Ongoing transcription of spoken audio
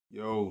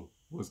Yo,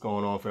 what's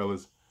going on,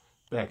 fellas?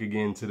 Back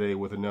again today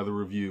with another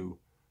review.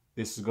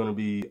 This is going to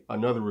be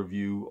another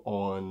review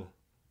on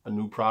a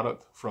new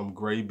product from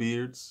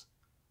Greybeards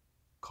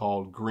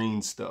called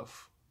Green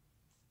Stuff.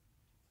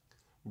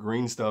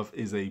 Green Stuff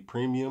is a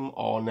premium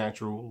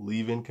all-natural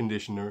leave-in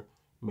conditioner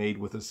made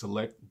with a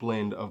select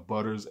blend of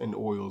butters and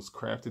oils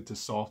crafted to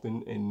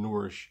soften and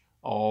nourish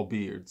all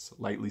beards,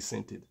 lightly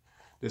scented.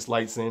 This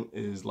light scent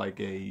is like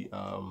a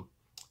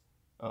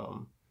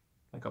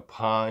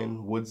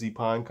pine, woodsy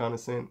pine kind of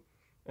scent,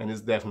 and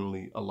it's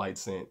definitely a light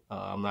scent.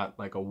 I'm not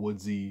like a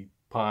woodsy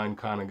pine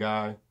kind of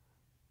guy,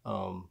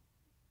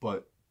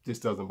 but this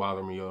doesn't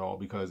bother me at all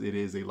because it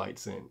is a light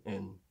scent,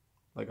 and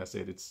like I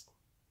said, it's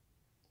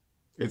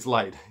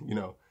light.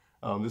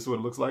 This is what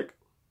it looks like.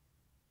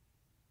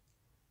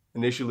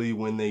 Initially,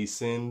 when they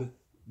send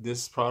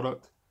this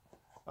product,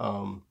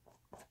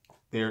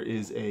 there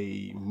is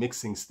a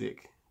mixing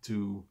stick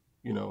to,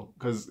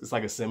 because it's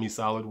like a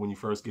semi-solid when you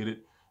first get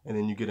it, and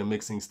then you get a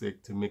mixing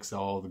stick to mix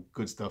all the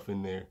good stuff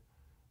in there.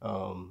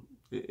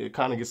 It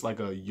kind of gets like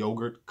a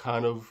yogurt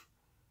kind of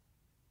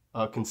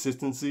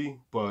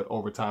consistency, but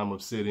over time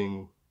of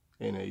sitting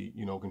in a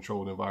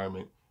controlled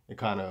environment, it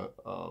kind of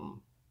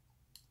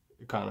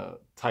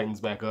tightens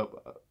back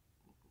up.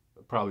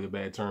 Probably a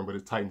bad term, but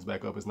it tightens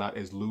back up. It's not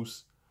as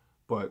loose,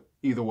 but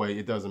either way,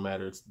 it doesn't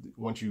matter. It's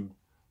once you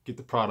get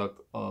the product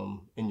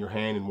in your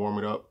hand and warm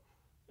it up,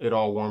 it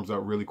all warms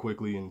up really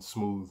quickly and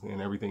smooth, and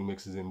everything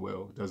mixes in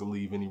well. It doesn't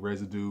leave any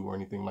residue or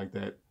anything like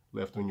that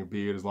left on your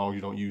beard, as long as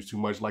you don't use too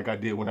much like I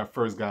did when I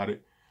first got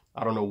it.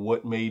 I don't know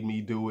what made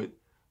me do it,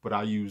 but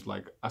I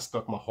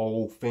stuck my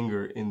whole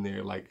finger in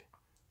there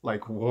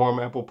like warm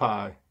apple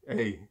pie.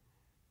 Hey,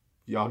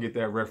 y'all get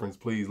that reference,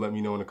 please let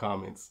me know in the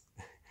comments.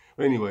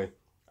 But anyway,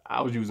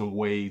 I was using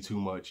way too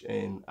much,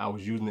 and I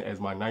was using it as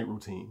my night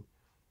routine,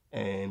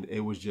 and it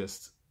was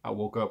just, I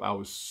woke up, I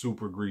was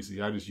super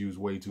greasy. I just used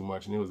way too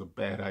much, and it was a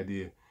bad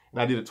idea. And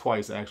I did it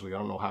twice, actually. I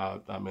don't know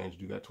how I managed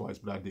to do that twice,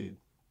 but I did.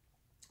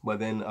 But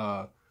then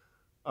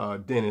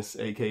Dennis,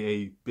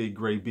 aka Big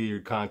Gray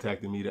Beard,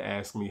 contacted me to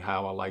ask me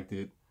how I liked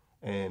it.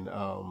 And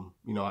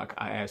I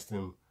asked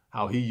him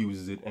how he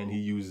uses it, and he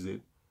uses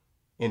it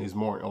in his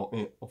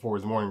for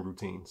his morning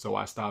routine. So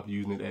I stopped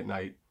using it at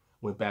night,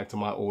 went back to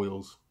my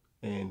oils,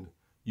 and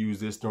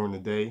used this during the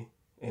day.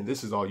 And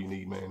this is all you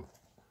need, man.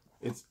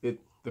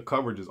 The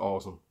coverage is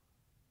awesome.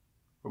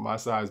 For my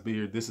size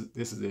beard, this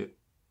is it.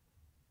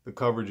 The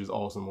coverage is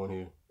awesome on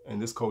here,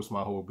 and this coats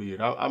my whole beard.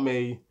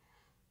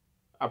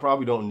 I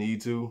probably don't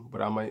need to,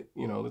 but I might,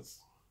 it's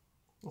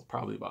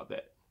probably about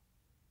that.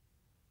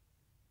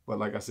 But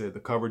like I said, the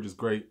coverage is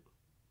great.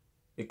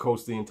 It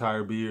coats the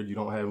entire beard. You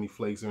don't have any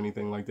flakes or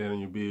anything like that in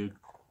your beard.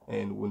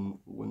 And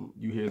when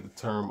you hear the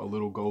term "a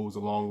little goes a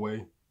long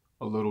way,"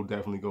 a little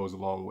definitely goes a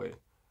long way.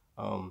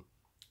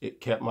 It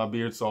kept my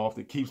beard soft.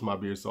 It keeps my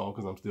beard soft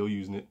because I'm still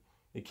using it.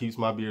 It keeps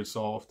my beard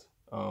soft.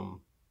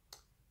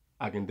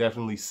 I can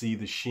definitely see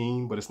the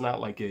sheen, but it's not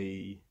like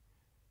it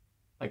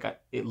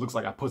looks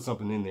like I put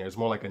something in there. It's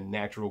more like a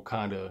natural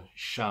kind of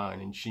shine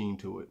and sheen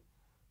to it.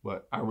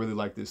 But I really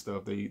like this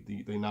stuff. They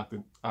knocked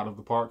it out of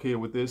the park here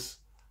with this.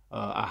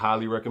 I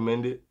highly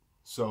recommend it.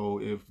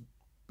 So if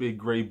Big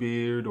Gray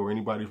Beard or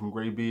anybody from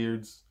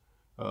Greybeards,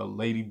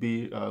 Lady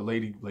Beard,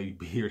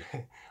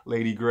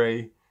 Lady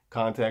Gray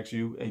contacts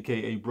you,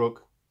 aka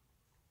Brooke,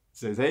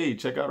 says, hey,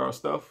 check out our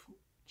stuff,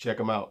 check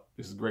them out.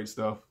 This is great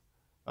stuff.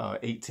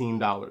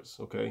 $18,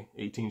 okay?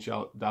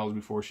 $18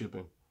 before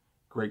shipping.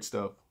 Great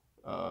stuff.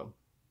 I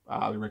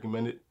highly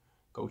recommend it.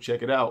 Go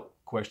check it out.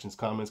 Questions,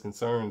 comments,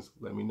 concerns,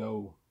 let me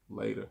know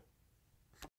later.